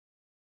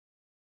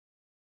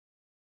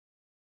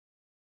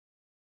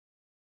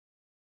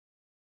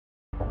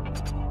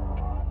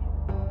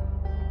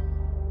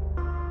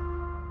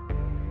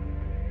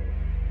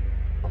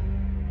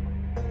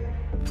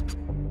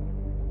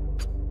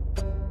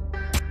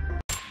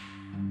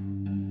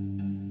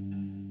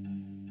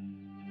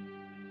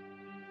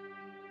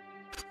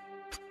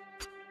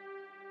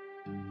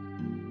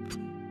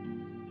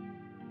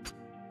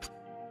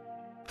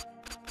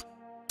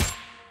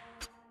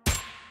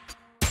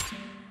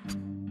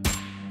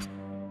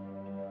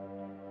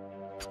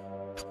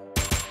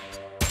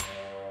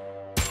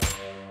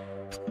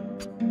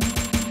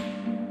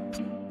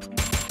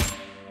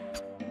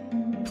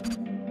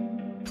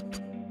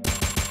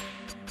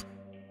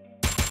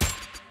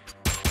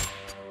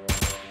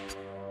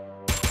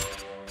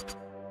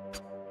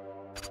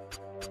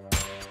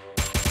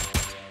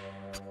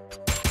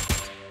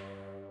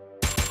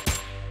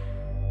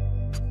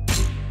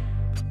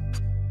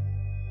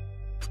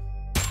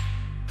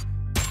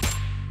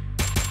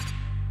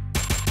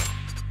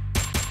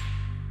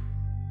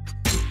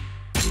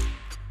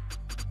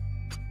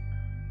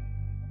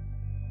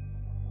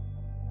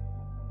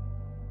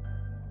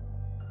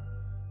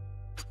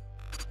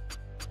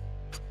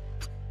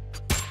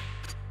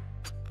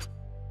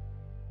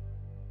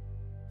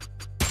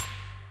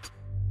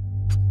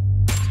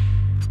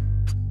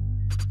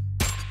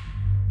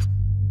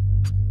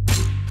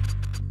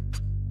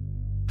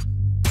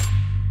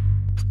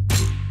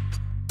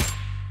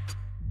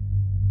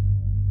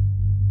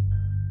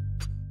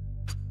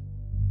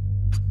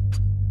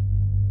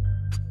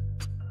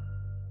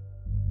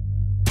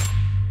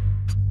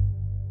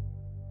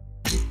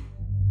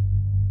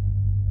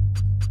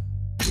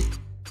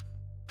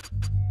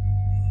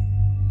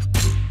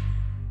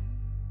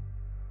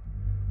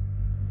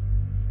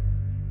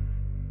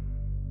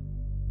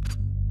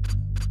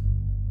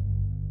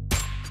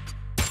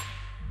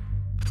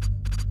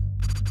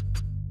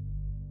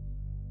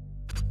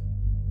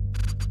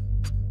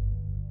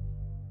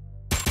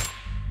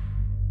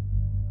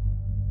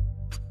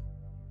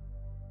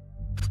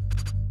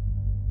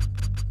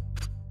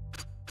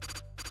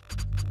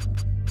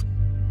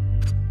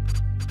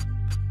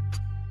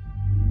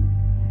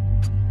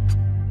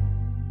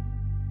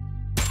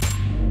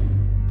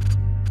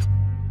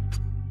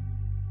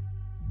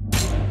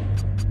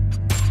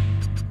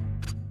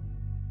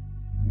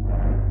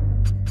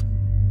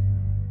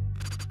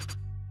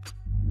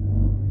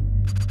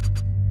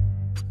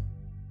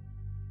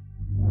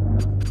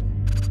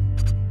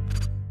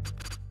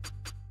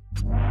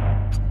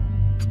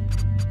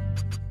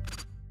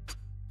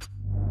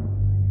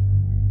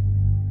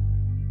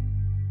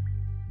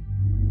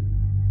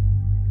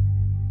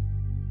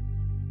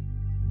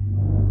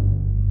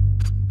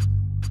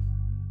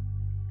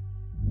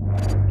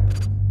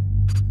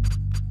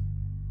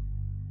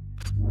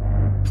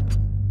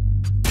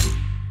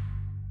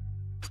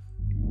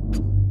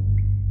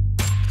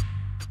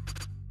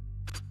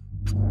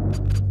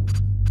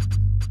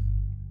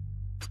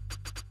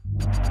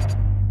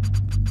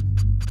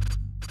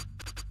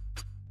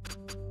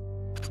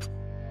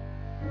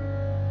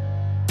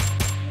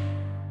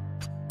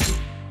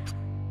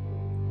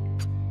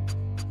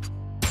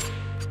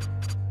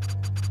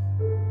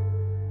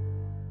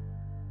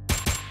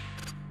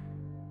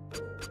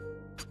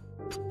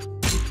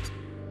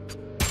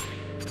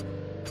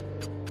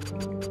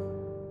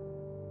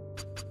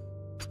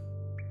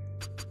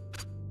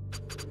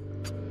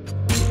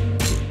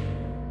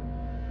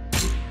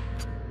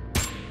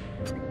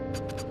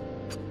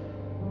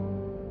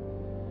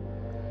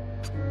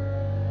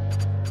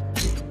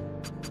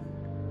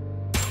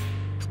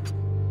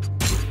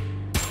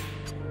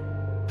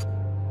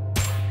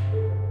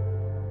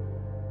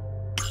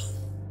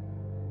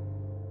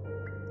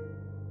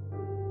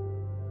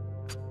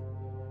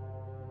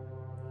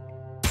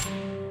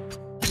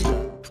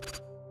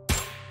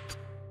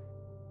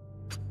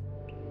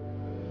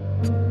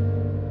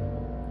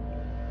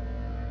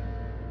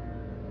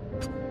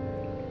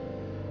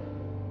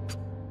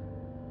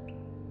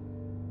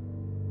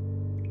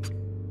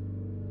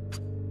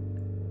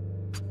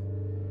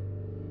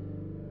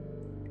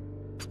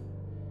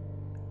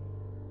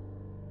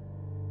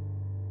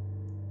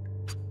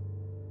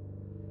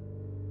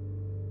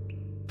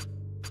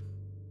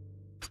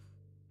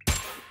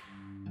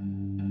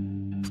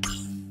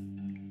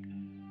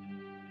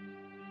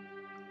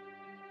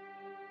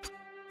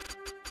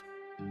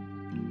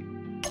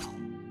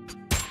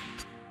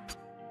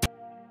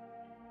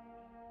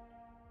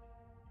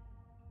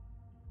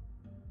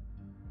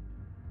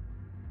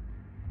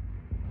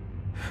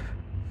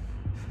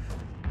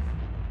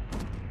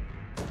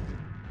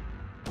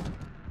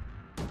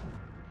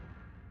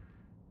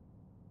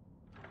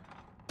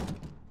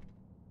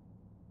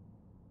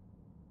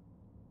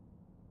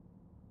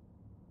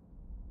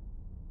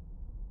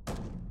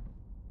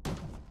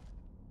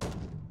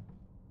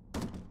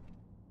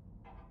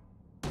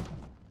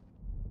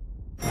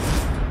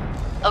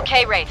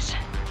Okay, Wraiths.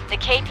 The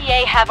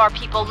KPA have our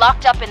people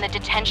locked up in the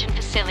detention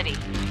facility.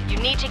 You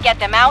need to get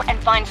them out and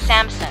find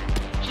Samson.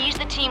 He's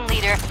the team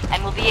leader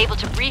and will be able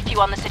to brief you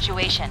on the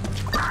situation.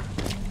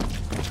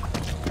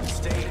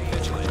 Stay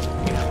vigilant.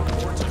 We have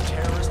reports of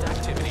terrorist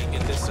activity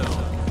in this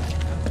zone.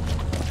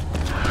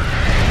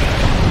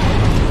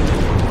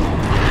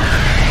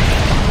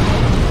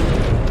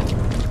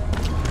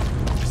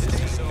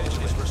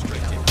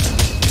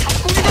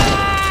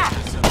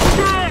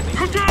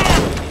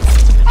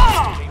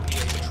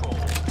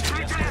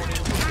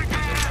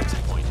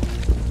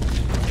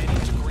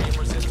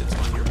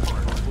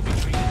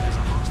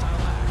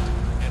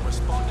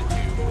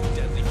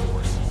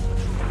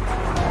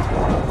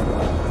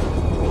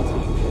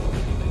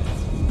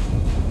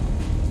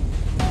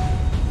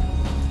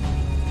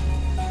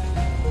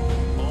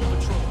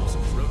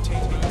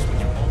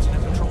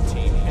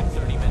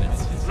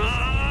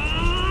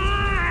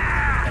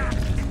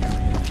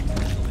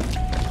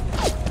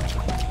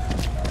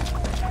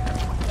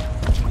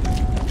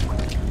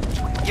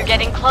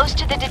 Getting close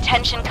to the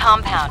detention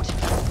compound.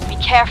 Be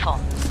careful.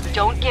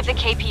 Don't give the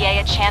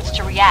KPA a chance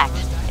to react.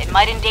 It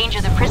might endanger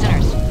the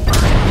prisoners.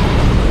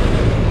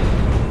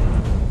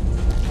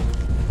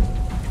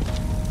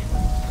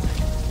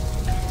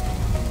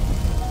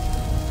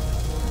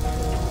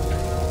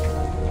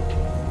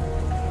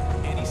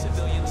 Any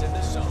civilians in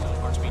this zone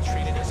are to be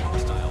treated as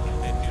hostile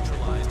and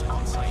neutralized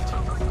on site.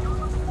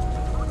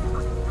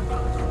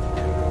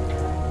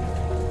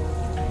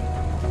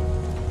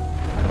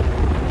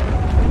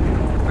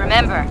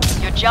 Remember,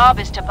 your job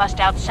is to bust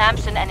out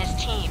Samson and his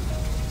team.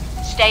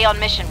 Stay on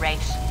mission,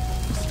 Wraiths.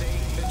 Stay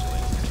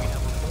vigilant. We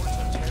have reports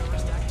of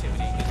terrorist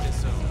activity in this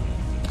zone.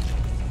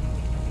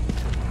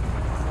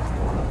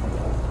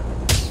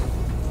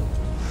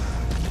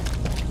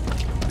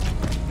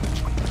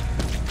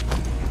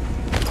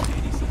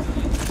 Any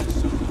civilians in this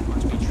zone are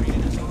to be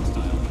treated as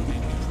hostile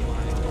and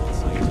neutralized on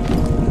site.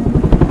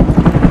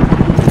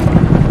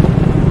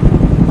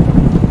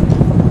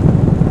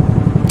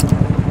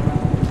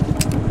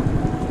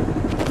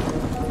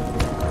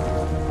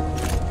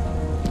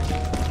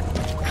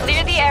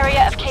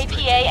 Area of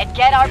KPA and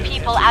get our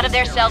people out of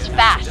their cells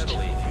fast.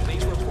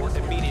 Please report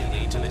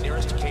immediately to the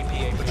nearest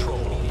KPA patrol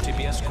to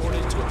be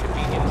escorted to a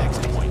convenient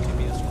exit point.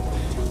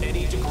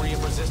 Any degree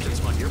of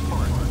resistance on your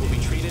part will be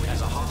treated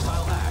as a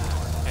hostile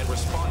act and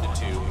responded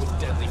to with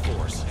deadly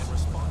force.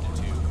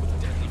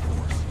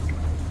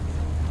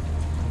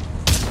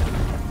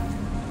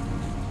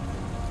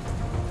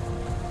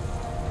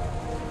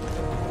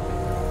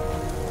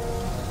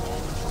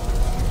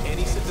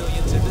 Any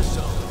civilians in this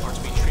zone are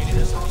to be treated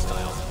as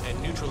hostile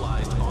and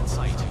neutralized on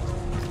site.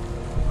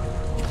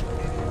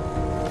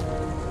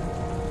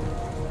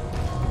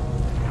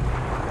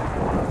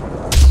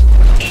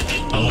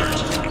 Alert.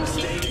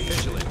 Stay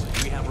vigilant.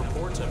 We have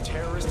reports of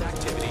terrorist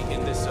activity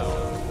in this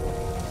zone.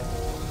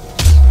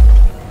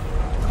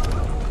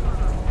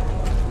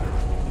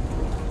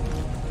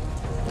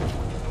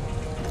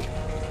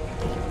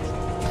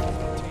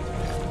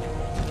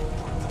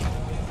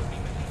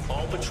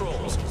 All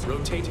patrols,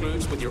 rotate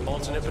routes with your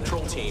alternate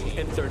patrol team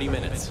in 30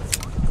 minutes.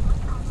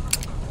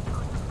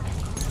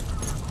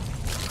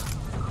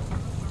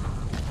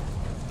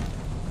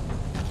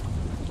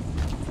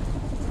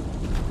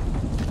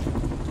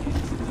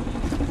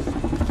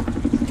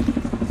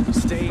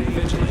 Stay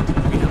vigilant.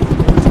 We have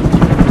reports of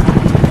terrorist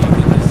activity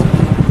in this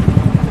zone.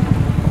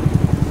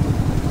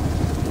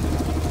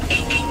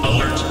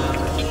 Alert.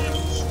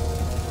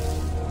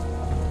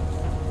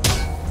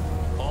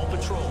 All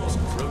patrols,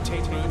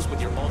 rotate routes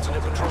with your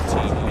alternate patrol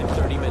team in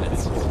 30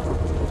 minutes.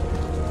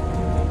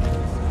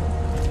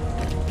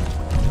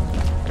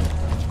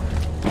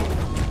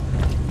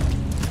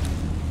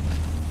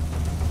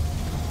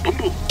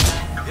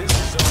 This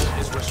zone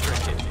is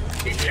restricted.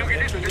 If you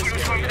enter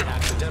this area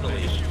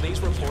accidentally, please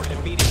report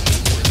immediately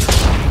to the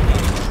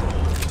nearest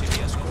patrol to be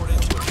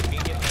escorted to a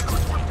convenient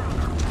exit point.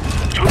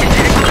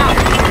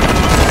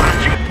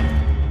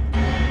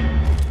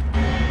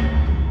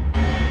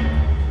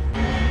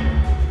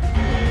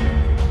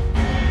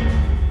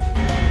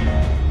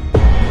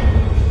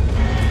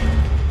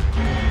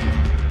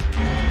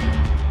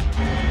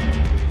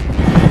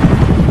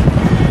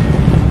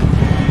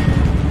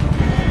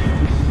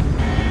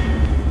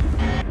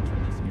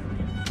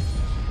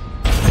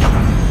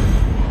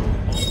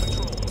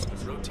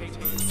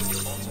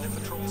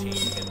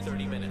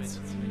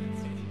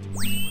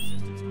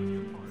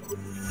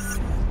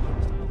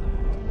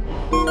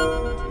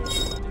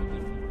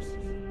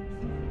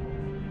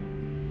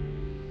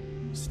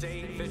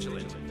 Stay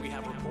vigilant. We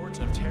have reports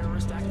of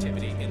terrorist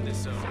activity in this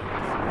zone.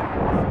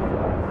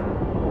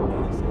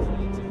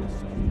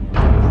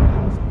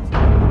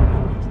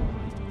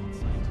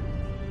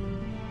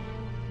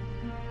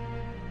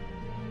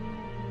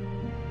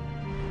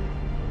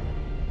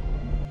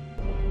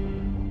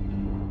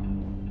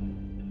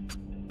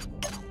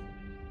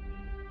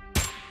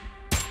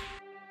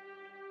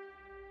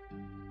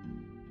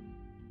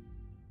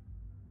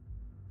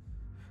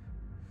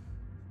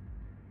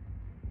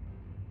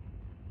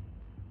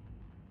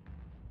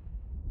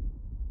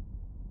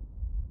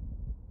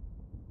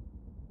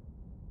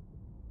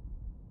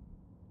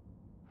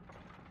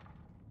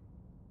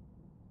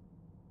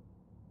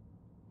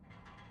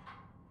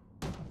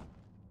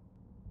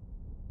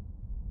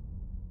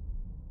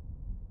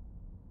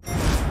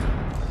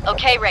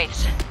 Okay,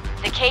 Wraiths.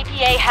 The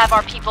KPA have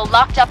our people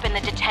locked up in the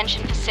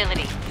detention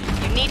facility.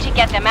 You need to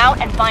get them out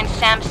and find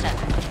Samson.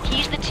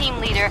 He's the team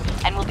leader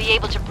and will be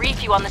able to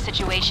brief you on the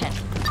situation.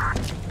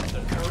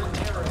 The current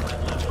terror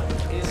threat level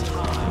is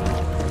high.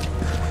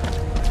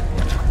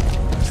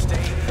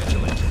 Stay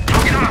vigilant.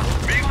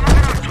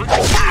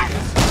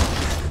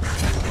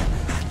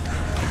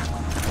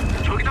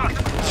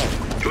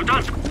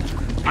 교전!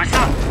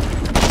 발사!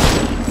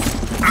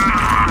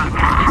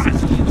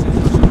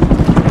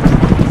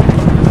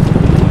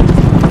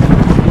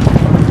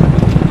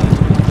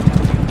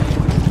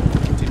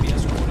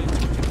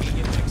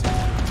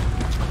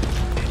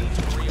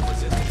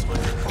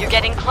 You're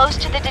getting close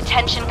to the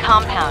detention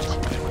compound.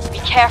 Be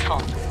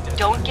careful.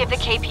 Don't give the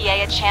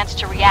KPA a chance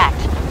to react.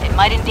 It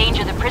might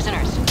endanger the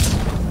prisoners.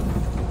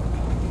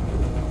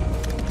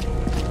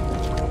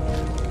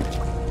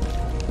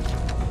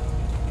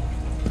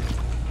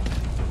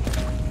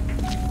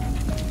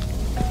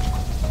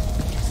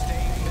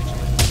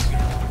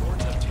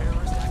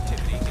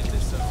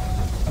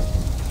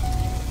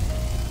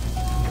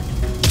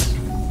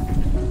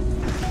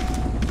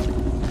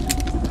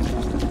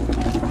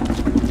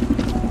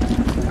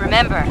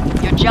 Remember,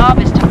 your job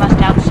is to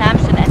bust out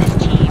Samson and his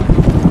team.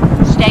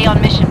 Stay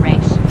on mission,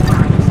 Wraiths.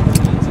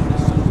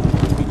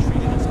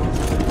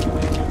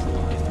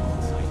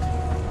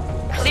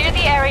 Clear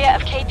the area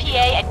of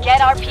KPA and get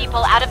our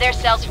people out of their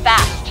cells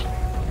fast.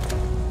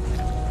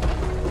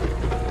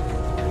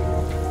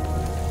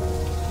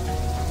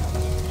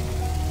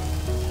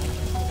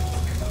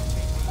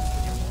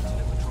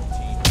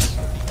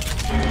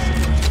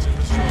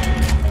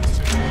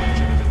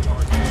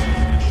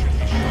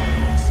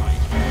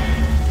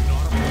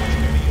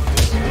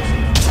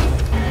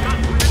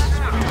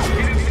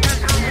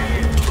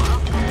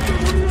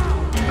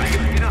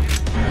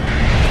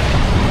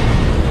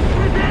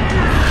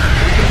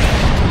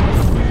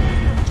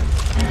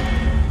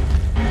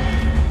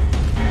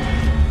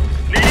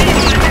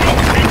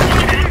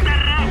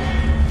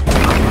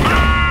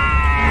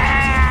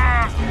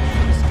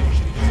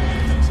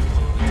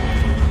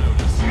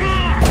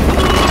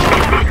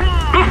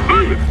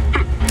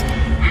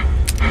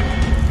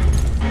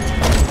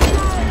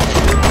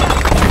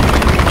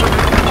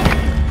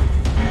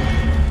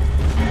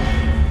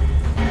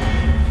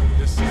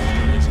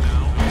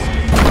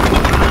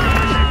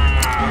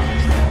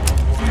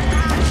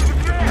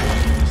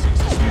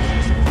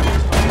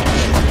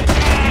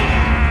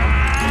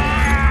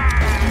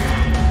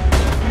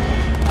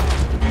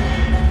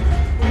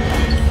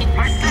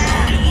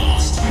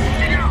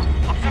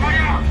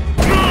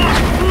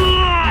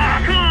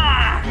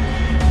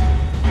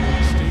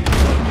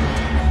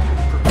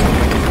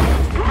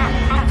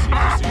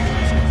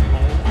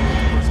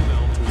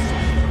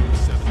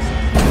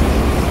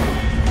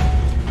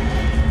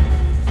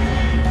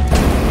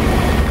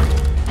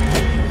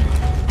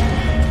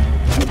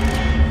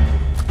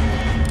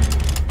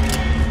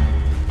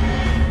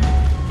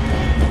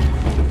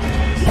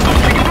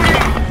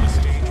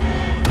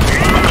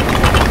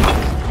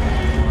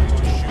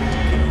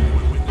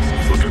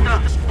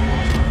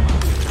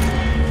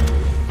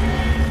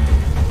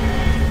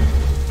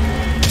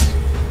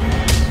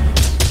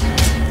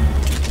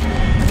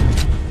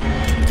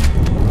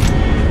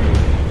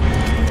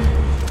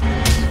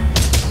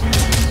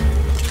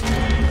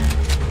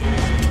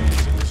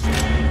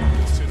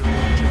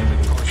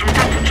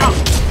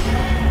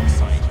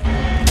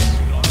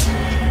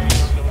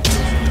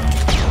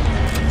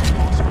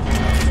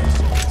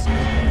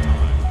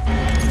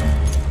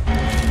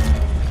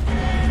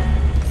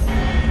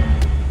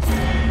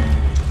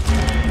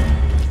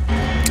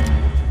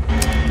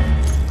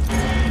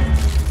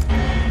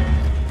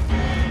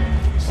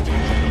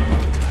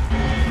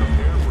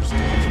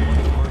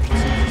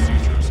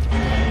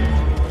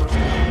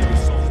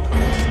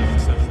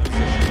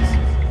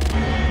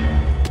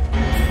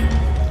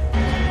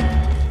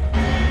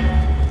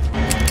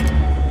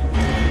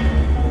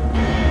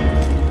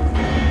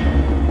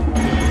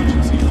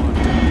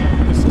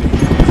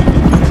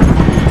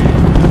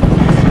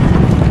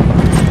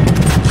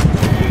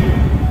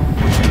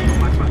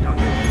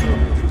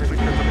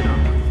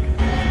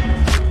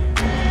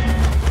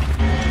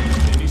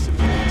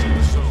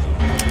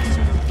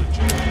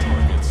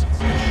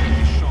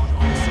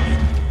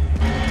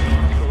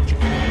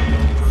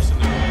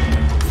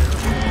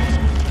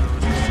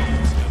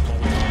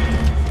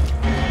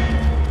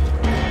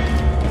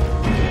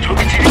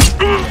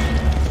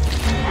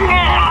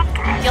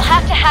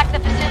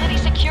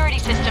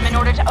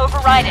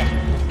 override it.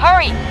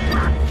 Hurry!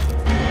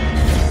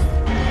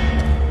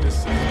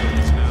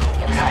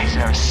 You guys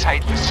are a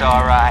sight for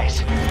sore eyes.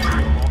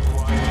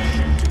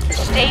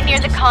 Stay near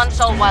the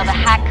console while the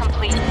hack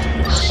completes.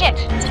 Shit!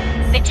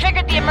 They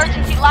triggered the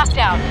emergency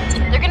lockdown.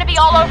 They're gonna be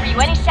all over you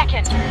any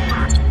second.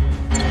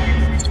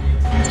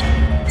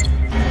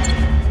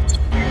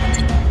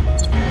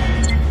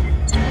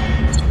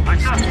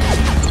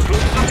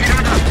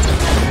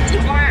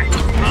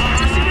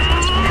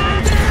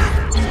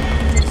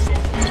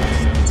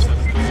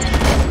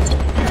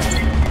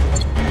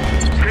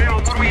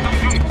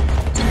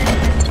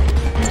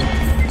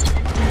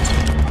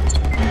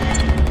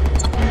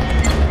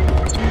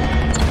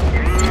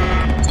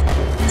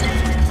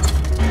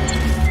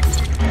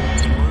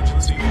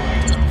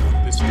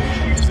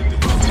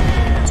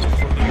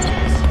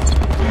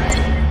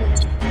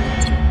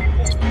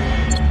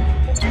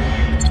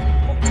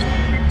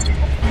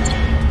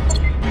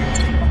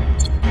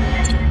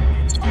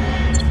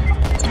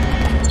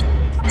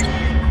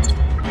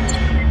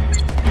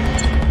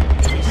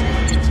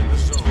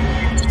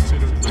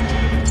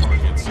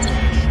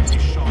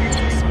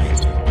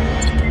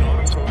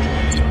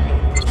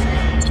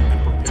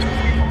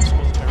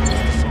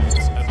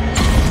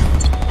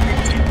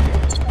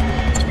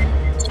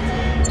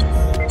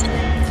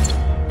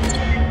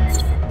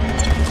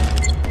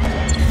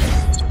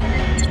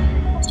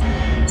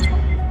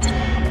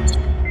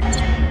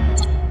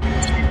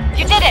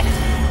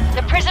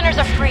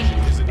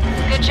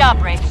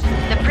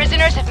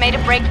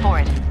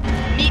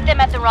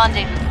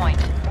 rendezvous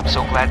point. I'm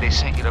so glad they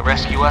sent you to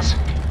rescue us.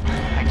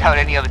 I doubt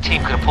any other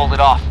team could have pulled it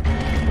off.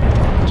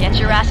 Get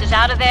your asses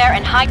out of there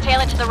and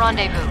hightail it to the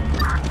rendezvous.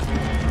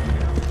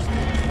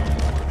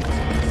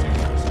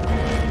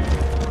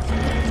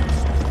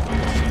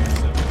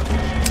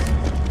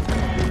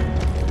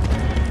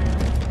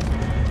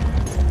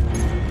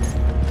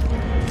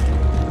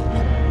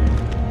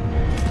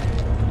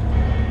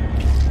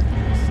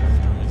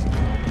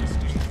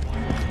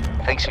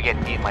 Thanks for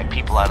getting me and my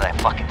people out of that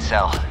fucking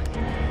cell.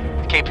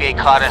 The KPA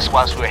caught us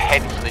whilst we were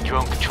heading for the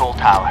drone control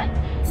tower.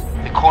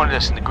 They cornered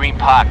us in the Green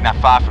Park not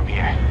far from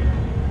here.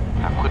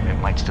 Our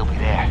equipment might still be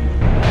there.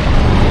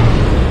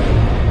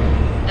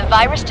 The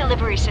virus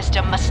delivery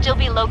system must still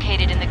be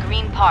located in the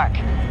Green Park.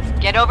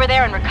 Get over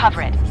there and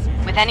recover it.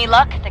 With any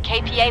luck, the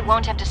KPA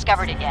won't have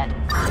discovered it yet.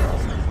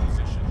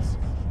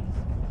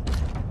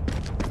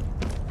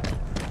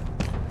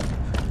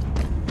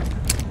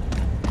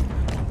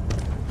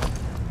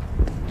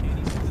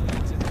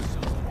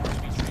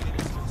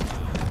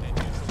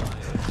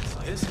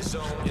 This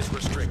zone is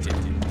restricted.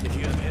 If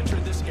you have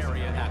entered this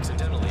area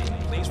accidentally,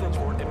 please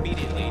report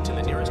immediately to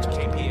the nearest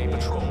KPA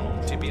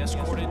patrol to be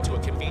escorted to a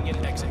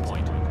convenient exit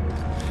point.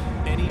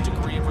 Any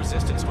degree of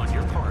resistance on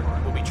your part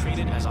will be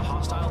treated as a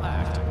hostile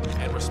act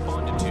and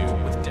responded to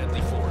with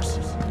deadly force.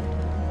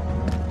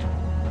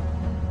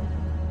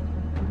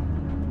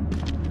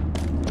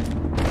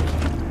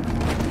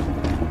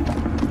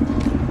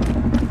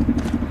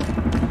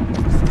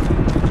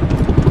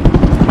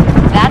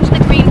 That's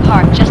the Green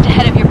Park just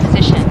ahead of your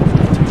position.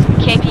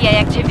 KPA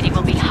activity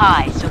will be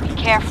high, so be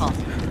careful.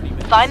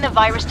 Find the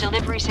virus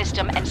delivery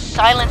system and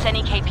silence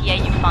any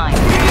KPA you find.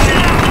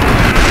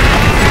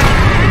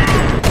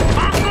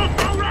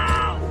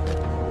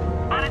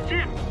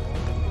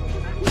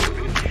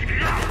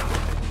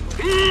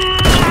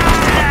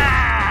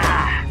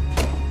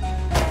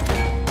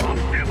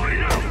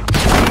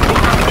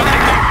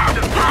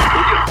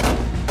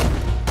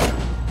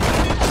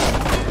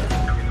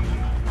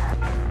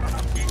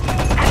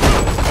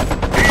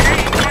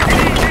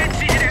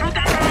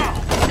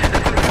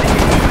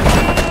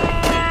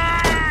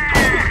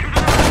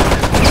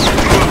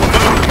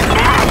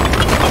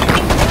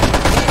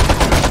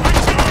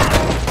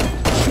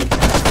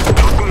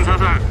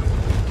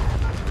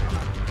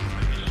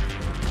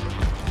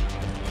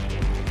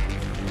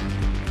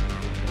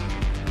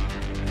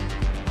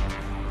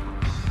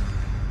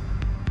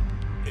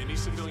 Any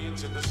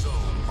civilians in the zone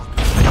are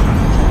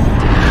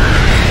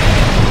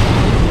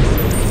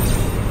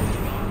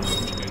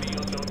any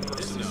unknown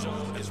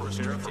personnel is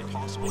prepared for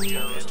possible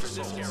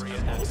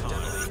terrorist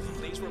assaults.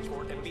 Please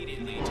report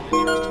immediately to the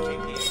nearest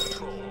KPA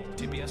patrol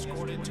to be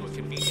escorted to a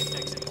convenient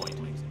exit point.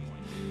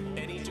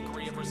 Any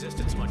degree of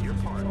resistance on your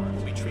part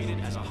will be treated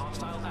as a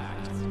hostile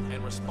act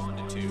and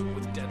responded to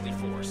with deadly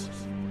force.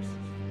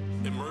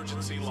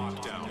 Emergency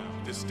lockdown.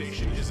 This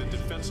station is in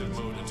defensive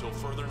mode until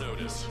further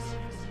notice.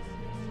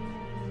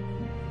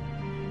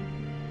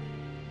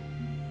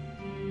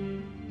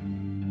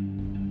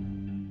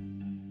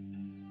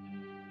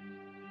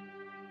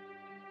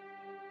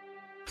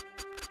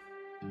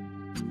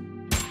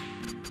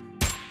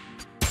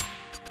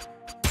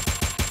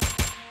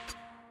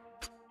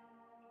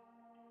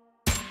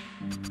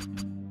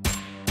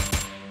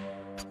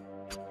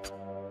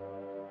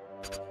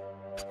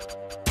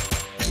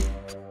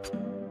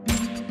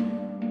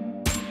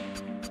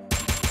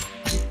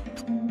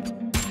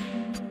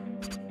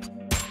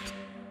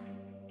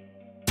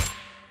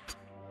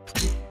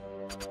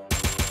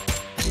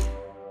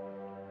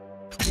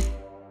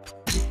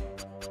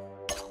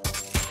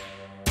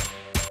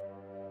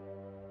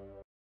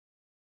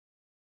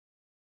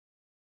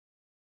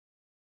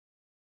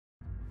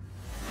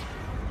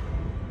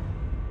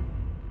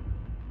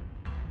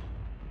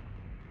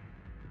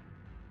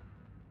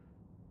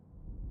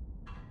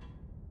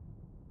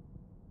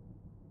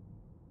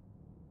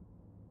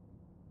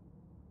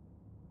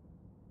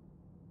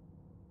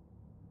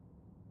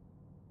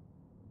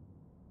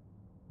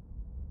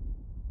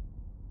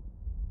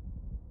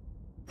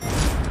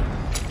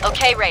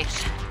 Okay,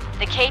 Wraiths.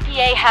 The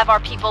KPA have our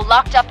people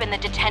locked up in the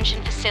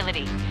detention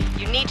facility.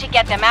 You need to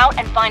get them out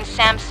and find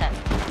Samson.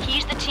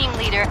 He's the team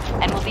leader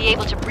and will be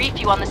able to brief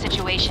you on the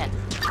situation.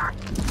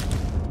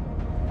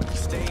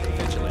 Stay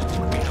vigilant.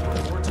 We have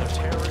reports of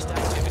terrorist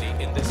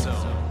activity in this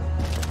zone.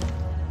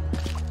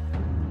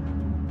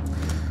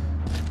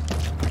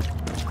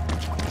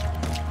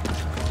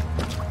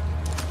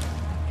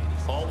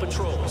 All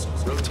patrols,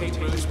 rotate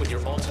routes with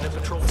your alternate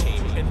patrol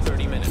team in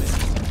 30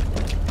 minutes.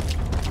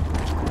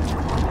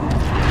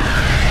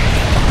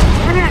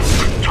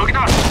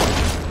 저기다!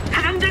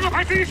 사냥자가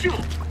발생했슈!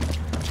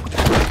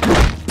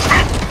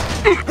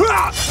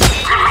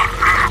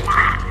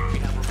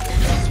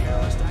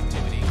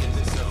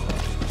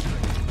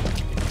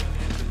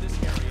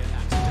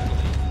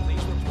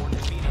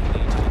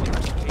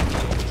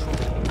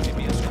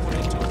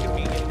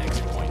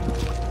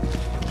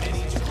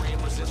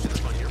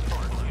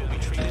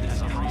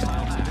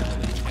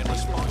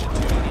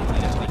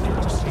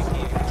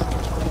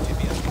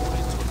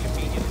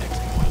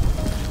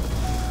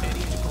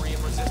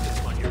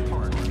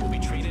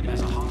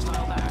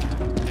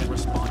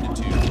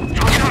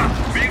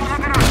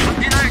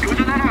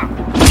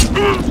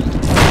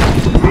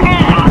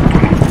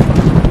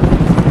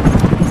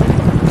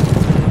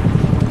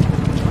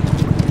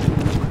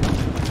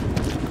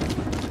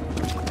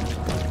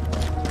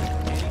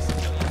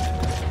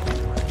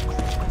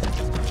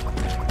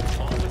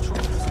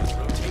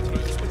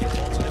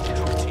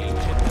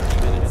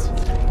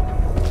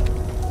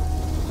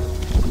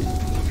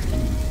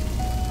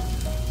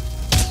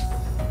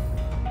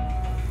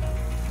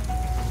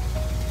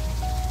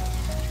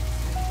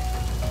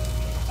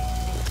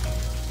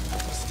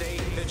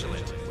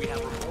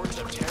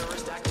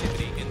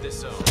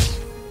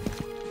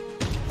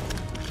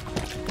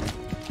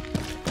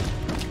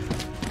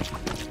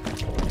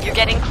 You're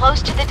getting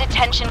close to the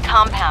detention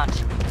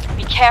compound.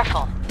 Be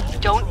careful.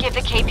 Don't give the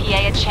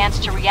KPA a chance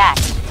to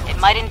react. It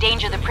might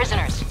endanger the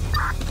prisoners.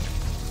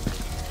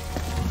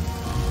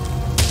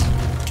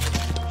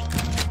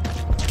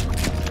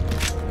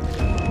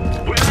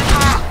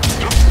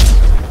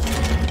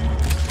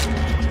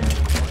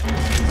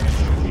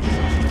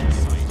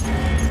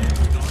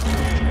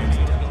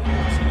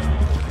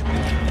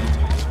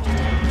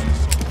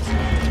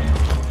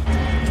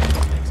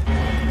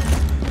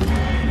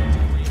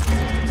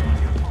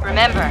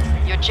 Remember,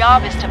 your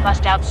job is to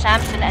bust out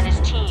Samson and his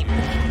team.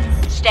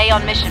 Stay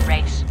on mission,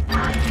 Race.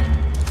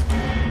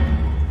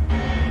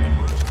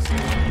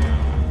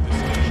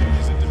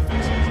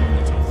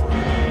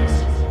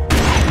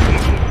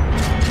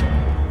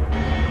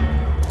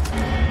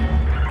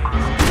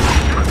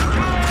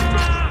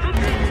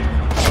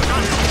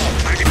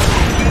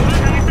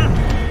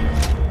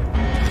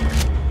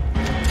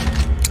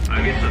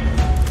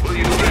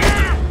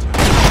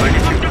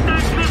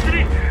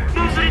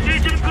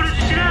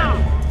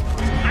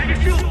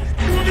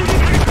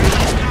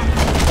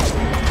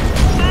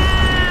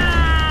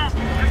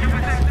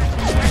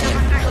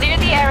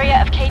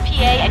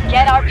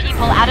 Get our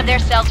people out of their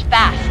cells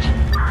fast.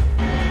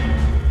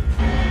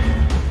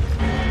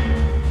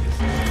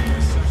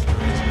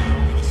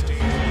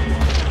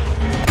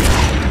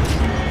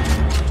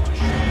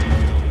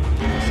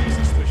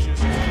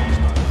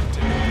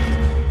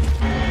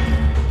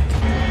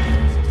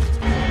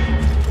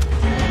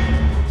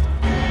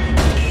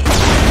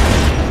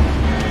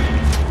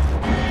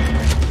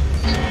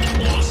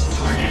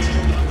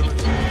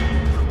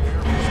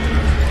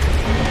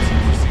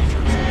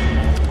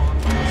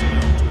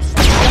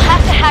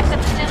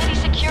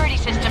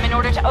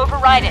 To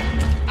override it.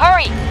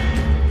 Hurry!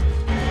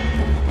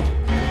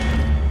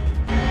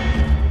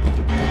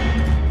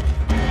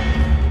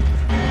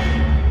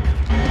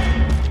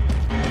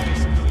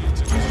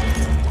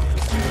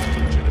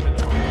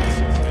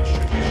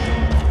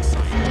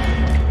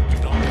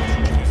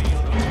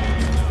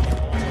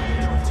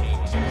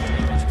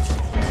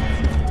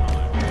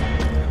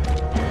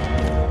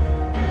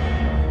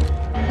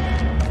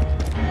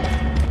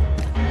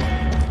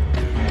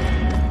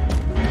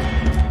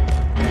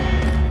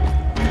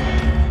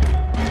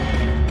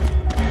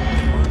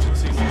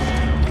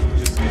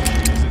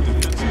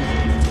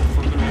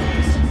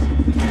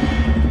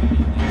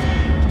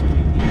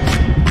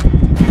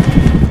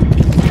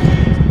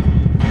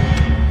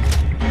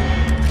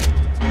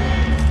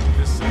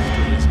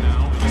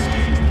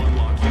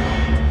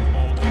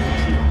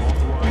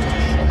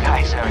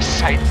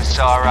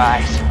 Our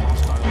eyes.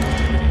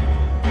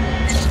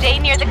 Stay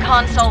near the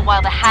console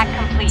while the hack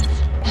completes.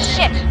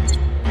 Shit!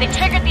 They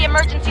triggered the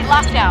emergency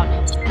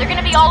lockdown. They're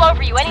gonna be all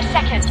over you any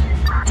second.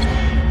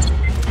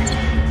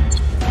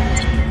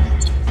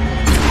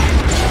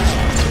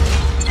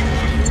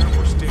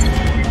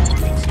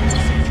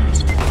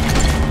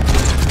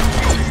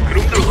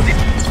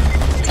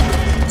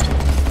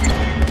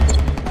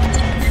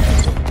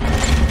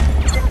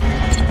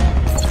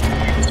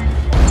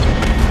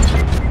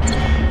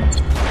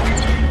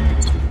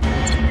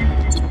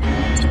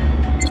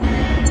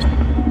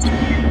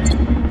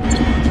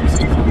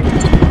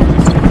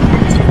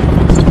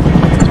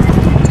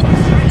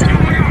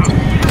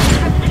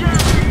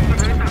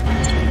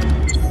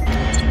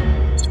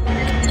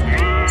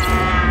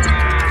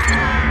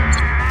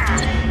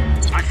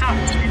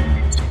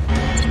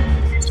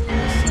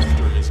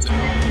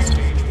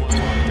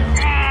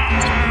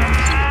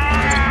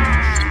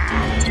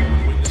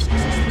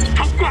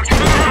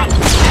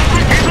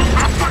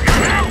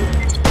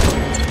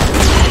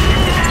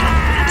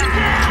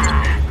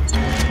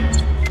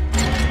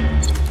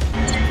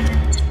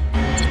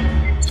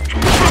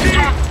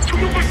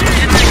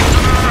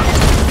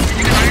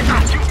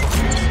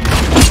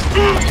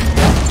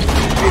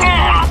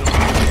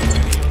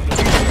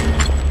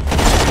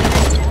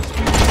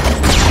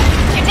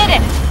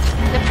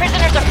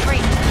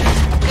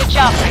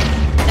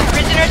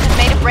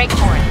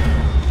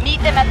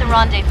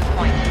 Rendezvous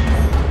point.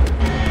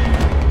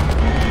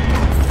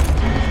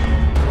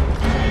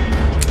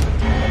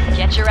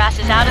 Get your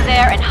asses out of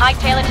there and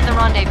hightail it to the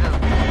rendezvous.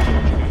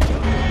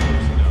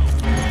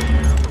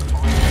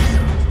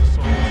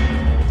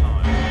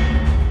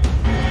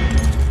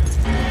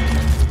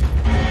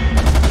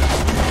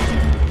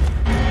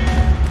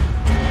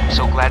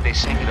 So glad they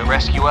sent you to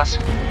rescue us.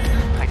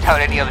 I doubt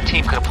any other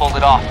team could have pulled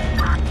it off.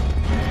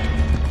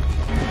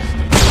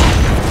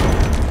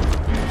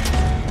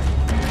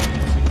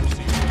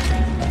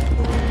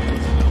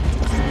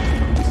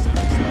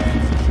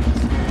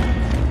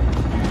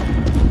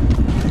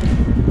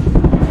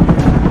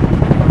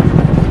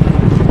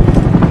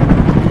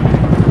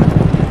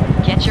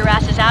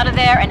 Out of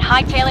there and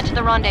hightail it to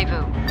the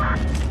rendezvous.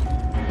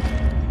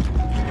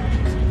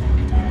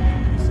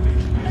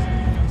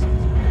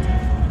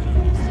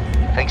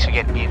 Thanks for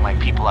getting me and my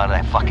people out of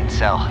that fucking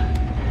cell.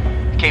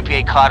 The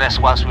KPA caught us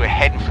whilst we were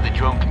heading for the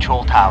drone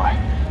control tower.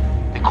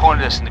 They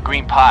cornered us in the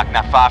Green Park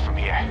not far from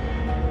here.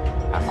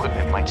 Our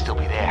equipment might still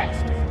be there.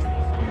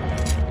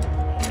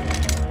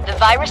 The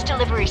virus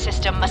delivery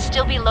system must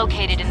still be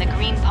located in the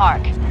Green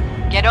Park.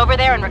 Get over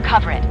there and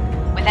recover it.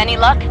 With any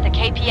luck, the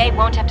KPA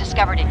won't have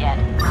discovered it yet.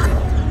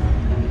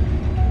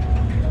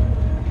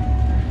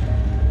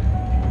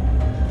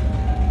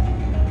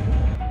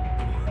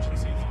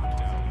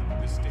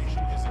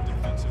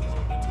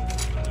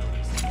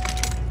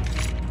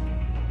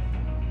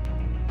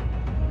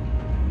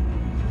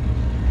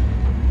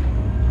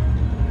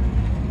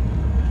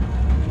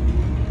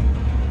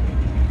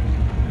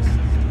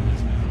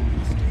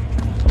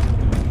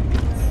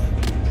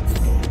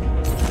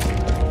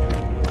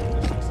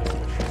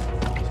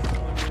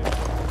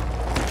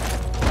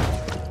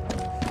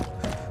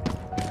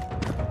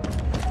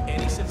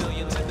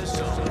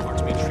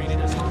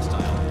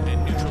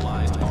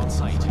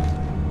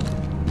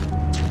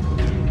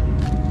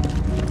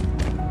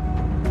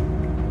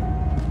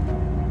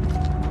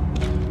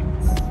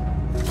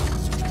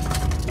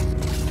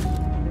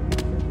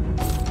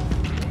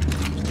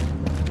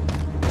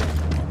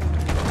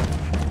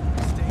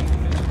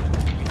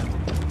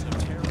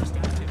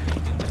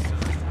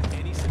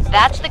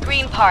 That's the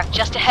Green Park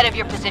just ahead of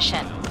your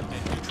position.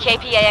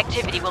 KPA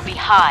activity will be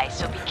high,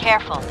 so be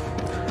careful.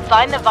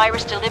 Find the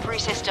virus delivery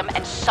system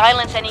and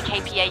silence any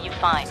KPA you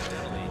find.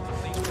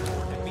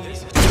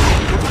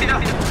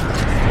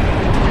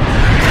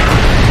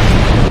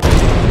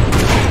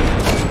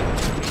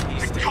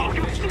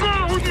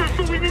 저격수가 어디서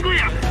쏘고 있는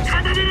거야?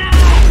 찾아내라!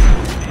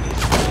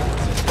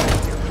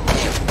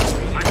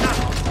 맞다!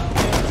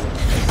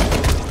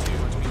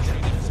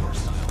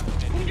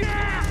 공격!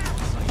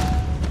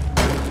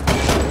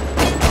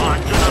 더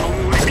안전한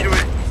업무물이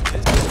필요해.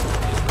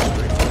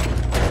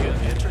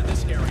 Enter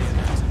this area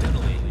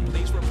accidentally.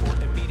 Please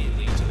report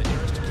immediately to the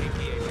nearest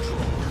KPA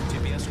patrol to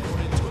be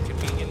escorted to a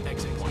convenient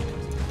exit point.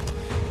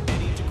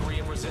 Any degree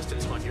of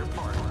resistance on your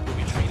part will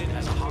be treated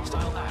as a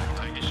hostile act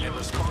and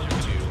responded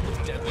to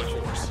with deadly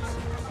force.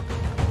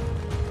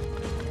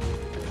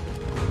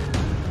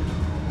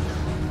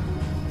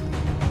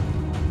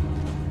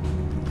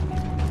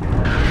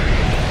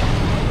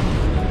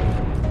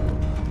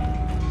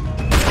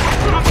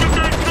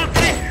 수납장을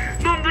수납해!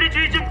 놈들이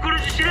뒤 좀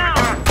끌어주시라!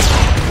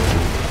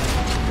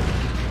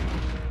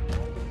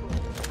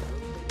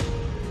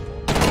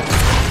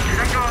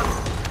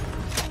 대장전!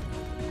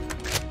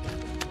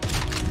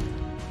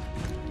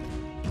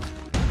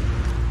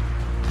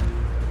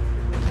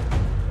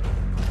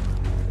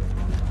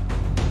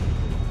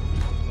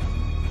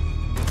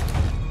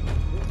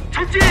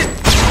 전진!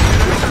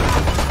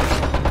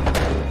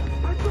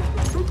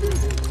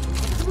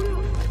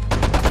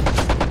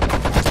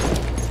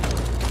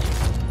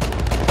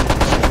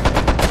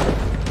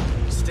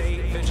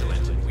 Stay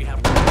vigilant. We have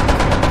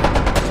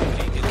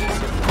activity in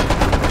this area.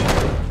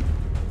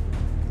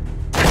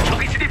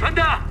 적이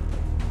진입한다!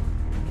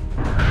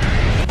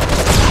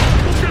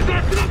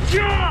 목자가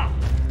끊어치워!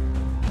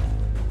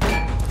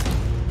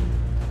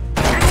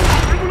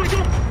 해골로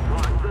이동! 더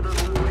안전한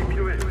업무물이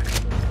필요해.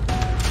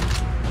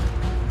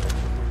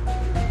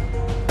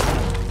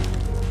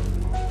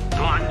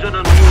 더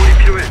안전한 업무물이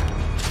필요해.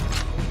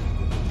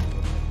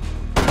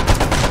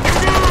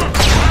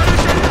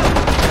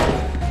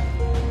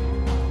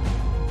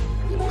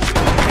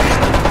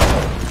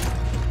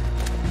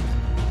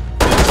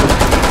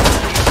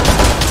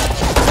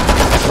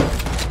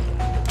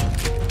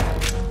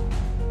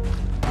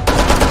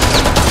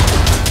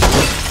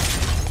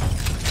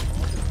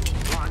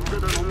 더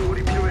안전한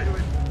업무물이 필요해.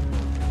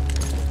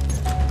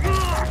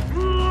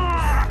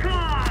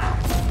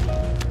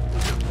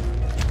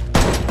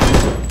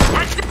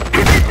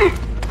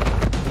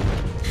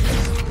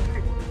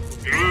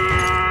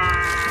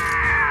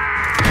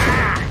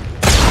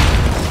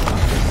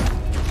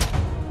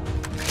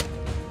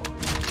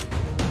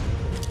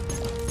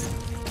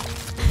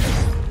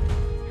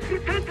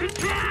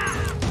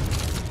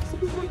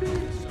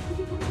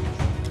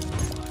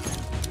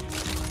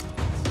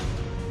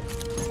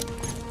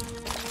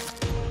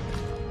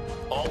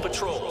 All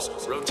patrols,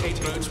 rotate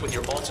routes with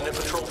your alternate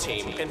patrol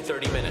team in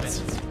 30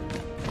 minutes.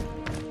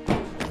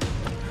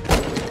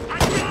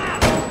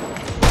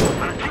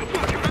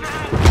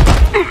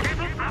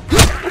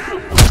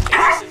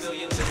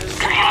 Civilians in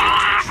this area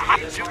are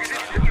treated as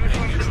hostile and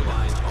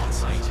neutralized on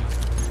site.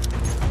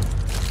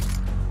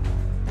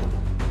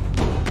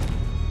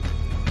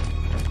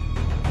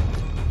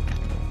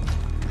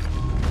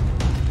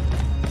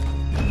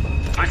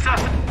 발사!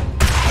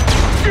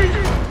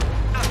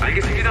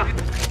 알겠습니다.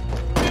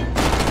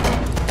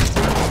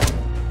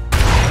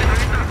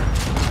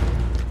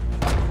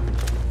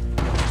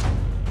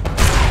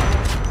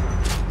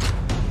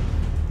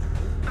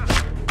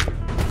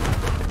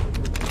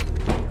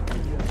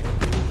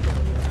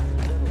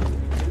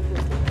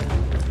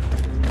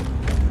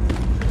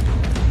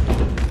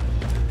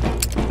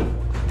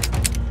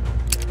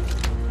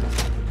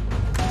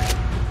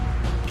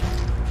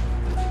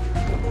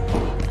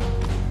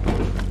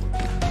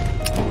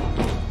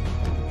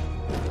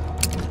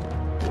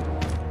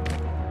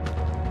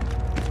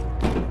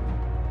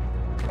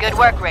 Good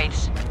work,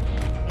 Wraiths.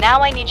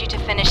 Now I need you to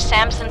finish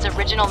Samson's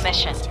original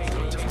mission.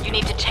 You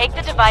need to take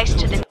the device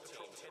to the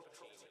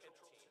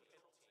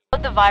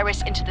the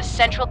virus into the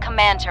central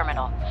command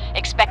terminal.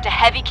 Expect a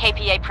heavy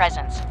KPA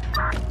presence.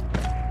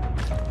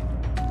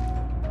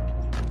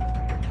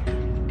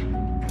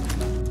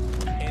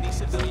 Any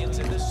civilians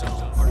in this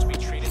zone are to be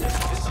treated as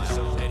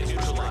hostiles and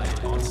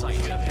neutralized on site.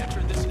 If you have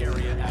entered this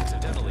area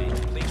accidentally,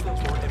 please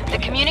report immediately.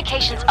 The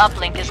communications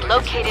uplink is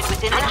located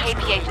within the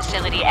KPA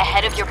facility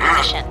ahead of your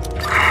position.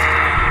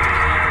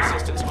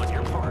 Resistance on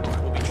your part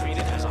will be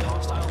treated as a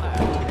hostile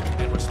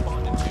act and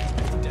responded to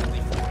with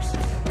deadly force.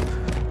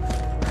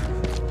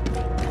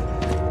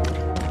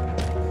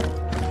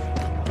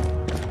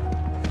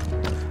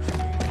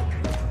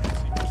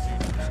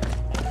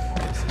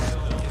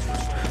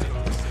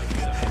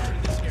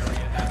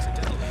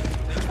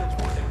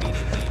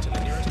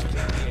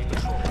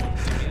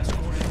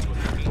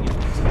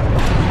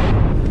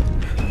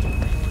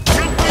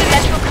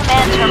 Central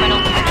command terminal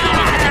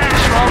convenience in the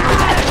control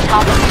room at the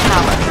top of the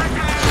tower.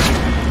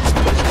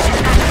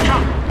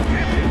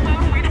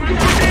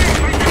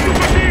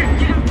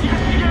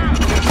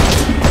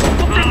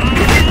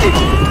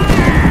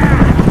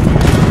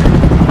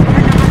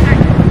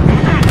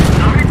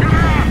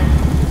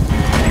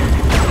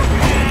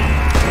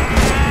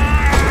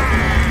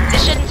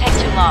 This shouldn't take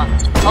too long.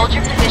 Hold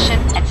your position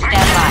and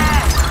stand by.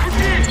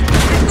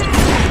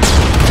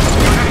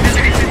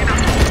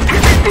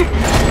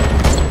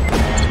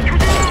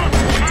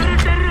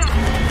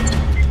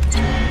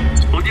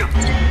 어디야?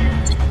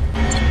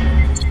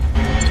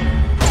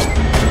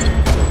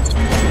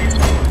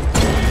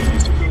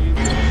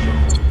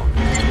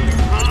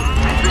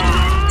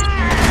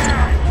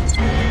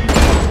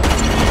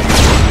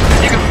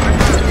 지금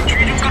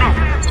주의 좀 끌어.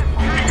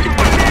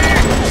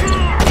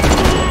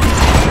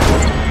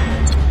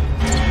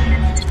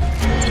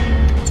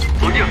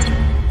 어디야?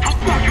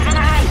 덮고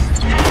교전하라.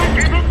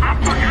 계속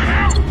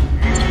압박하라.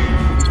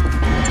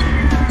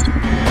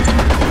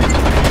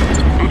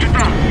 놓쳤다.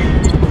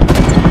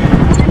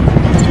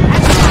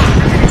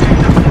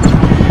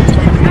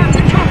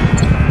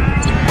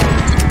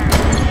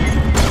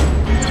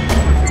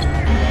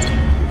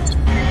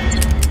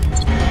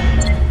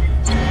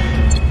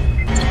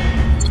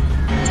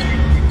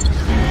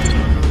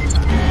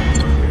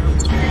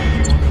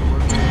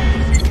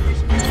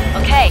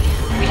 Okay,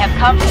 we have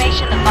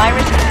confirmation the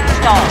virus is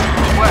installed.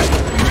 It worked.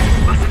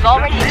 We've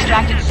already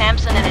extracted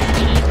Samson and his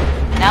team.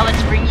 Now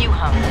let's bring you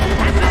home.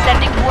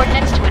 Sending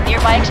coordinates to a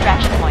nearby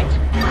extraction point.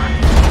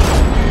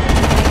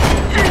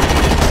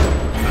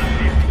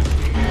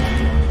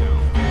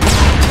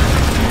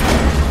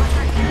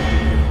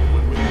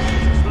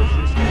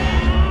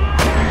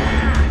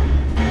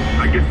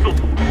 알겠어.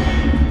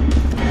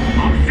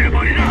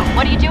 없애버리라.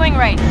 What are you doing,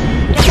 Wraith?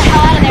 Get the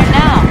hell out of there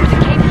now, or the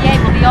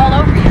KPA will be all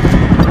over you.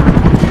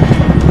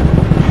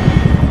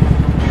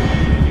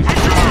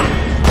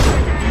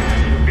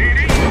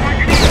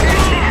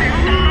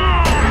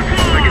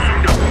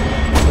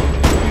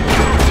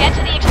 Get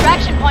to the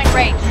extraction point,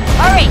 Wraith.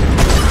 Hurry!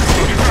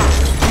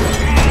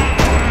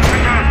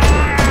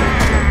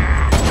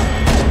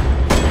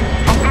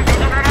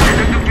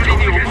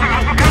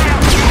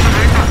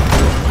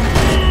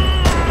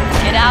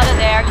 Get out of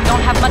there. You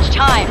don't have much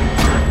time.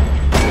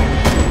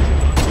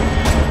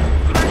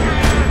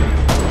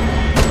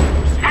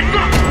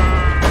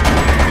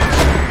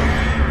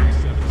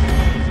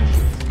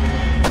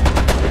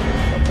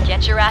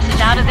 Get your asses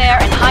out of there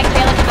and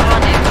hightail it to the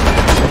rendezvous.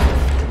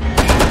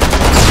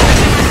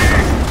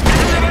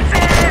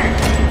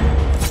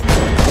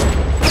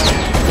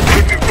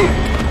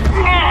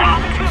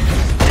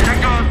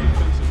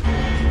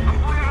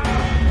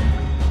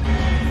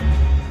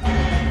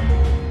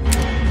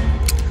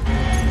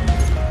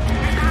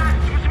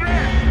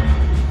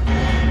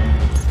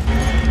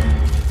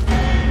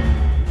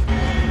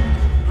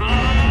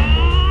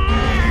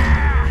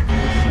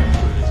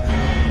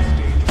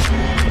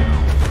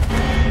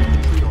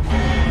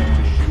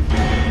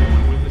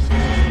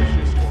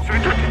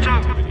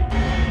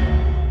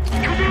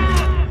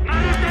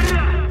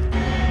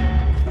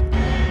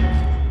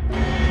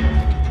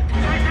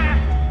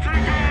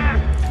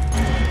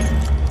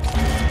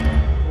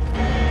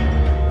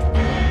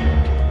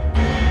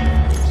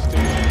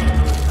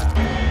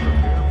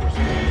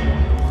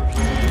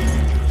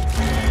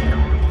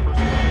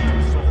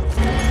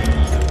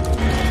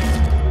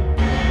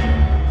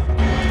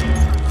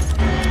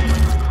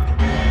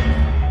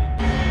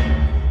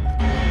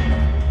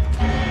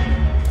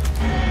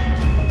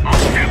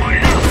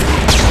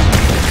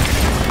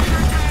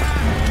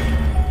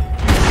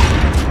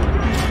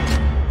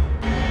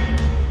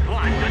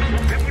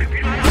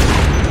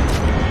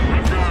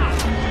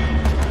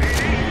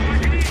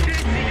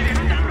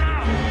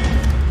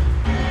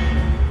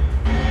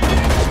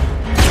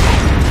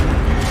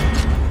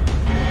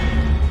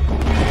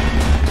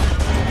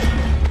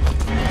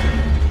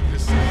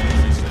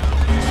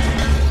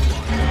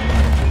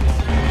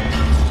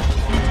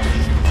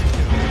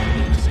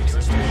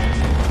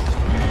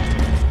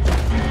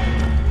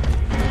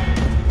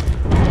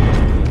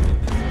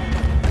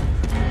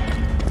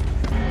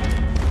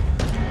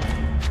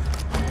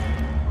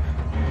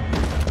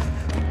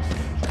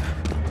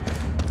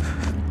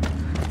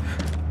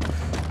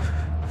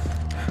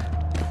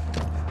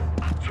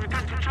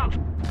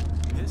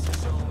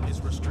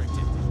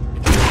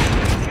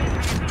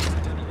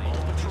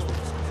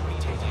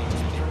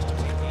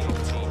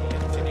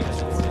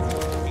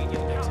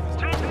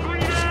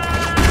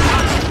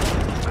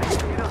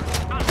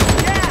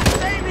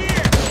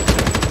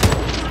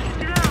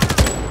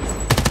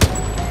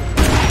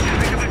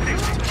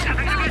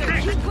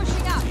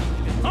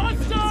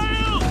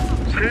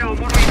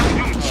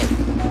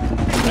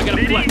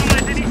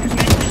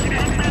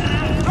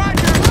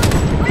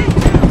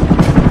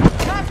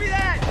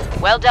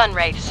 Well done,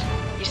 Wraiths.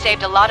 You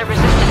saved a lot of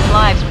Resistance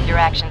lives with your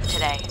actions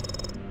today.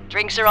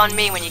 Drinks are on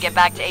me when you get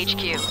back to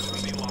HQ.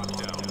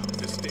 Lockdown.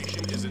 This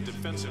station is in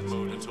defensive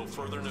mode until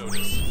further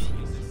notice.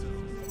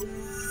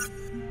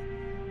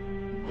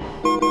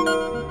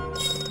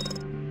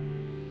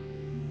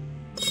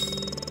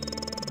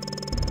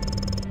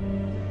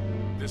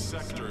 This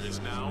sector is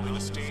now in a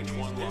Stage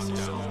 1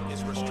 lockdown.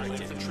 Is restricted.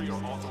 All infantry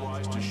are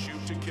authorized to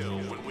shoot to kill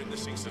when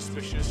witnessing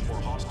suspicious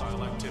or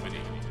hostile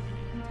activity.